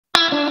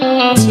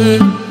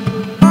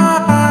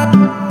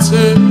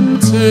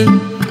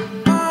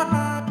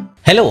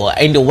Hello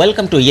and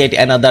welcome to yet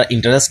another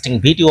interesting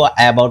video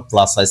about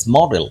plus size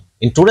model.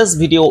 In today's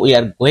video, we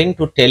are going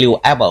to tell you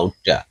about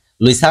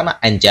Luisana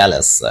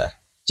Angeles.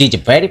 She is a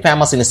very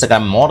famous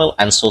Instagram model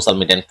and social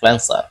media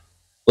influencer.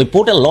 We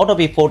put a lot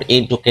of effort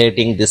into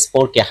creating these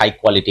 4K high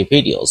quality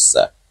videos.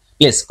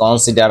 Please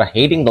consider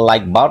hitting the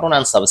like button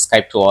and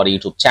subscribe to our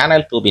YouTube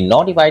channel to be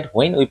notified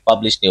when we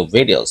publish new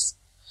videos.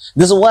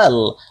 This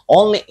will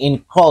only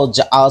encourage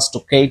us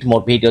to create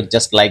more videos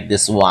just like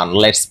this one.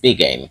 Let's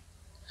begin.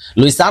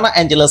 Luisana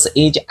Angeles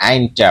is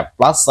an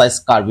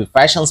plus-size curvy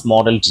fashions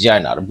model,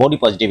 designer, body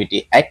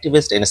positivity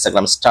activist,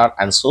 Instagram star,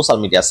 and social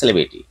media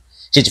celebrity.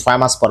 She is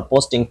famous for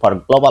posting for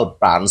global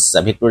brands,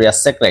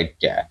 Victoria's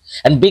Secret,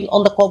 and being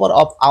on the cover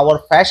of our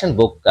fashion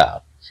book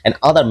and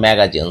other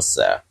magazines.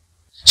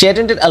 She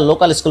attended a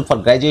local school for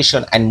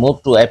graduation and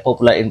moved to a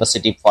popular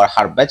university for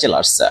her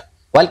bachelor's.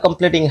 While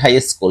completing high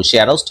school, she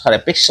aroused her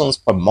affections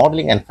for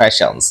modeling and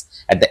fashions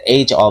at the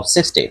age of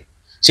 16.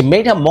 She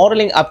made her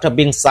modeling after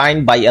being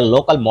signed by a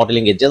local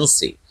modeling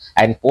agency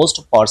and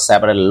posed for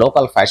several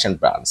local fashion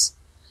brands.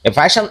 A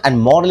fashion and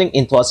modeling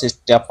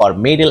enthusiast for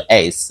middle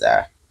age,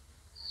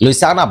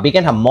 Luisana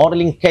began her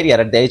modeling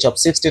career at the age of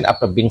 16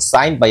 after being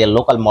signed by a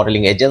local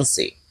modeling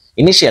agency.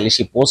 Initially,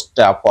 she posed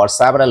for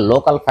several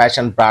local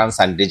fashion brands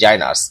and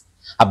designers.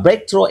 A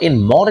breakthrough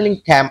in modeling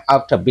came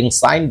after being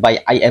signed by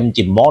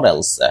IMG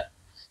Models.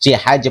 She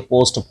had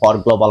posed for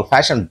global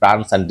fashion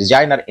brands and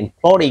designers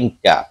including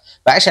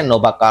Fashion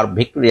Nova,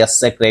 Victoria's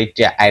Secret,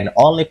 and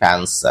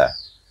OnlyFans.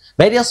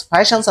 Various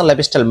fashions and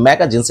lifestyle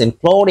magazines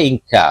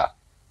including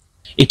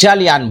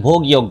Italian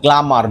Vogue,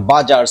 Glamour,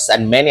 Bazaars,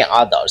 and many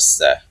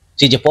others.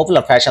 She is a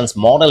popular fashions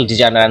model,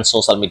 designer, and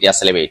social media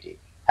celebrity.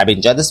 Have you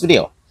enjoyed this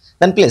video?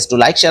 Then please do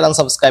like, share, and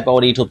subscribe our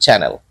YouTube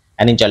channel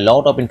and enjoy a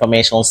lot of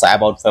information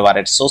about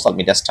favorite social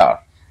media star.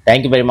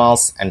 Thank you very much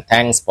and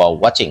thanks for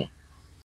watching.